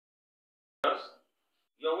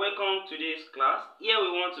You're welcome to this class. Here we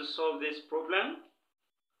want to solve this problem,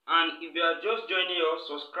 and if you are just joining us,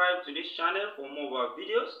 subscribe to this channel for more of our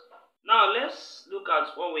videos. Now let's look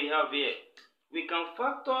at what we have here. We can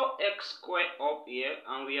factor x squared up here,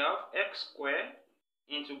 and we have x squared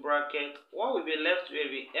into bracket. What will be left will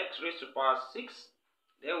be x raised to power 6.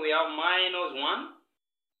 Then we have minus 1.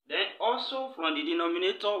 Then also from the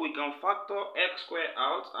denominator we can factor x squared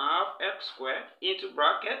out and have x squared into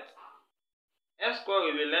bracket. X squared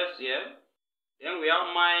will be left here. Then we have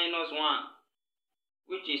minus 1,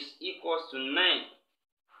 which is equals to 9.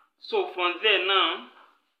 So from there now,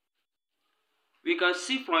 we can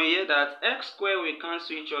see from here that x squared will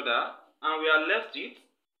cancel each other, and we are left with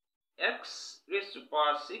x raised to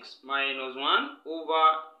power 6 minus 1 over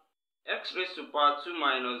x raised to power 2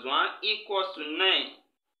 minus 1 equals to 9.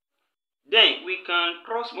 Then we can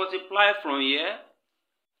cross multiply from here.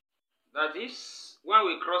 That is, when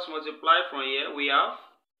we cross multiply from here, we have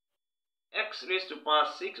x raised to power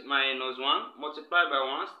 6 minus 1 multiplied by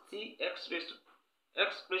 1 still x raised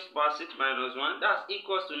to power 6 minus 1. That's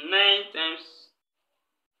equals to 9 times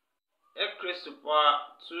x raised to power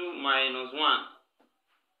 2 minus 1.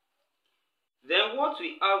 Then what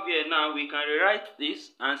we have here now, we can rewrite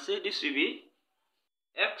this and say this will be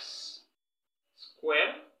x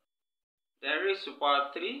squared then raised to power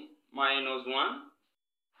 3 minus 1,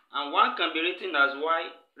 and 1 can be written as y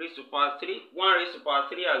raised to power 3, 1 raised to power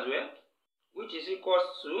 3 as well, which is equals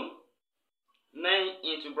to 9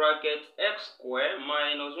 into bracket x squared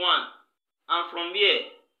minus 1. And from here,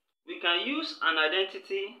 we can use an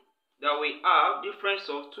identity that we have difference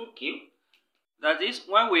of 2 cube. That is,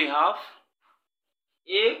 when we have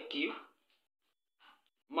a cube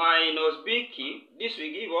minus b cube, this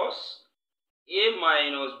will give us a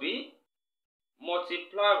minus b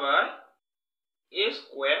multiplied by a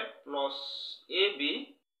squared plus ab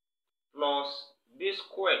plus b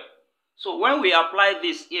squared. So when we apply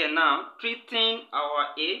this here now, treating our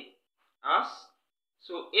a as,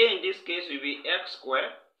 so a in this case will be x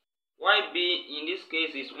squared, while b in this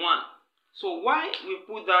case is 1. So why we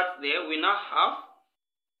put that there, we now have,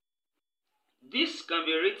 this can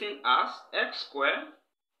be written as x squared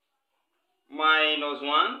minus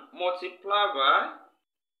 1 multiplied by,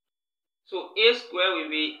 so a squared will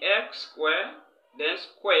be x squared, then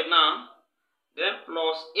squared now, then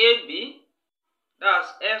plus ab,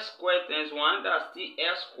 that's x squared times 1, that's still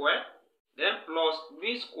x squared, then plus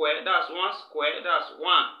b squared, that's 1 squared, that's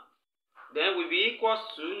 1. Then will be equals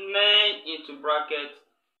to 9 into bracket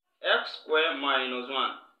x squared minus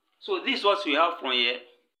 1. So this is what we have from here.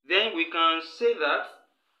 Then we can say that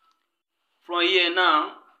from here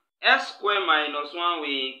now, x squared minus 1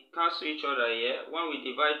 will cancel each other here when we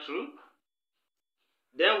divide through.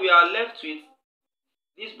 Then we are left with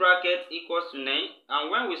this bracket equals to 9,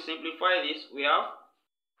 and when we simplify this, we have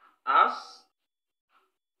as,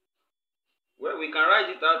 well, we can write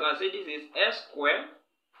it out and say this is x squared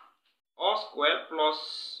all squared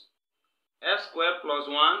plus x squared plus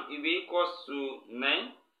 1 will be equals to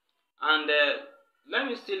 9. And let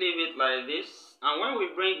me still leave it like this, and when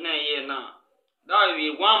we bring 9 here now, that will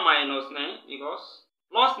be 1 minus 9, because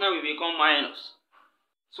plus 9 will become minus.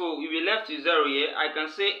 So we will be left with 0 here. I can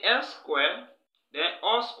say x squared, then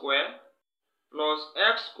all squared, plus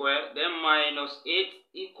x squared, then minus 8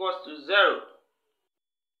 equals to 0.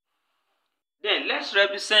 Then let's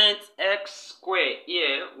represent x squared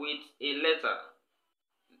here with a letter.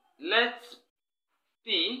 Let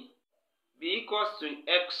p be equals to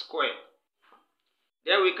x squared.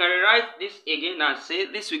 Then we can rewrite this again and say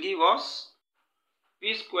this will give us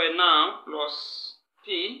p squared now plus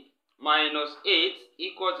p minus 8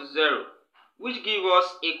 equals to 0, which gives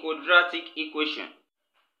us a quadratic equation.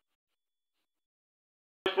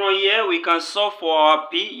 From here, we can solve for our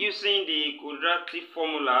p using the quadratic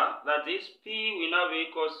formula. That is, p will now be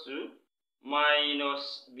equals to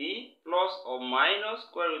minus b plus or minus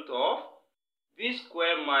square root of b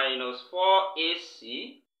squared minus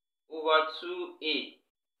 4ac over 2a.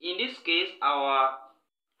 In this case, our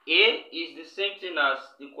a is the same thing as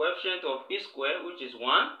the coefficient of p squared, which is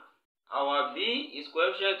 1. Our b is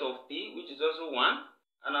coefficient of p, which is also 1.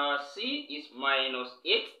 And our c is minus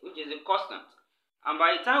 8, which is a constant. And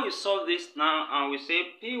by the time we solve this now, and we say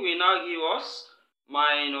p will now give us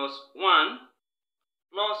minus 1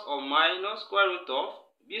 plus or minus square root of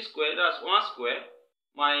b squared, that's 1 squared,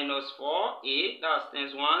 minus 4a, that's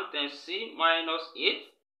times 1 times c minus 8,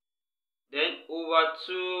 then over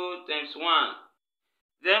 2 times 1.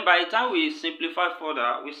 Then by the time we simplify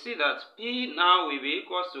further, we see that p now will be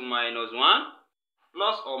equals to minus 1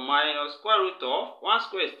 plus or minus square root of 1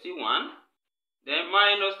 squared is still 1, then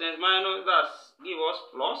minus times minus, that's give us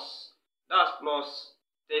plus, That's plus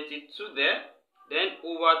 32 there. Then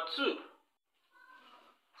over 2.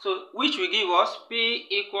 So which will give us P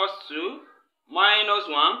equals to minus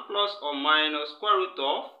 1 plus or minus square root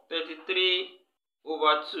of 33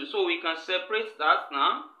 over 2. So we can separate that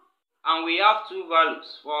now. And we have two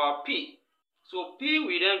values for our P. So P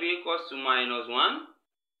will then be equals to minus 1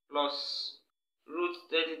 plus root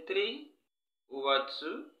 33 over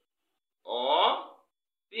 2, or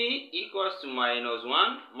P equals to minus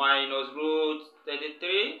 1 minus root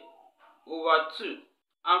 33 over 2.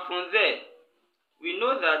 And from there, we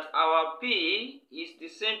know that our P is the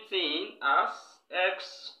same thing as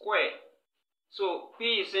x squared. So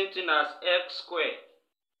P is the same thing as x squared.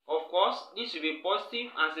 Of course, this will be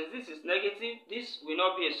positive, and since this is negative, this will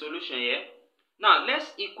not be a solution here. Now,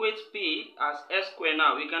 let's equate P as x squared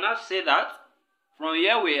now. We cannot say that. From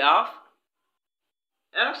here we have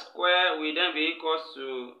x squared will then be equals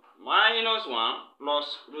to minus 1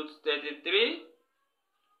 plus root 33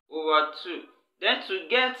 over 2. Then to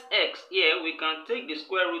get x here, we can take the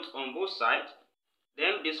square root on both sides.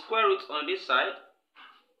 Then the square root on this side.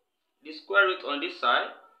 The square root on this side.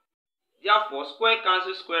 Therefore, square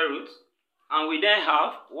cancels square root. And we then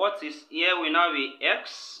have what is here will now be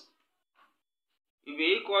x. It will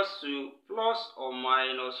be equals to plus or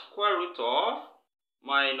minus square root of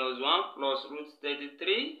minus 1 plus root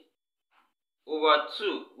 33 over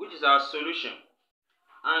 2, which is our solution.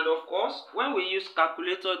 And of course, when we use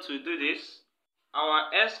calculator to do this,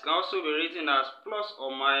 our s can also be written as plus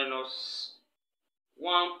or minus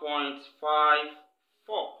 1.54.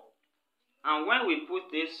 And when we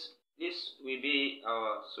put this will be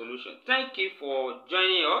our solution. Thank you for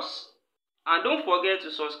joining us. And don't forget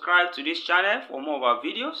to subscribe to this channel for more of our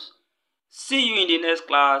videos. See you in the next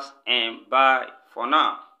class, and bye for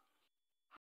now.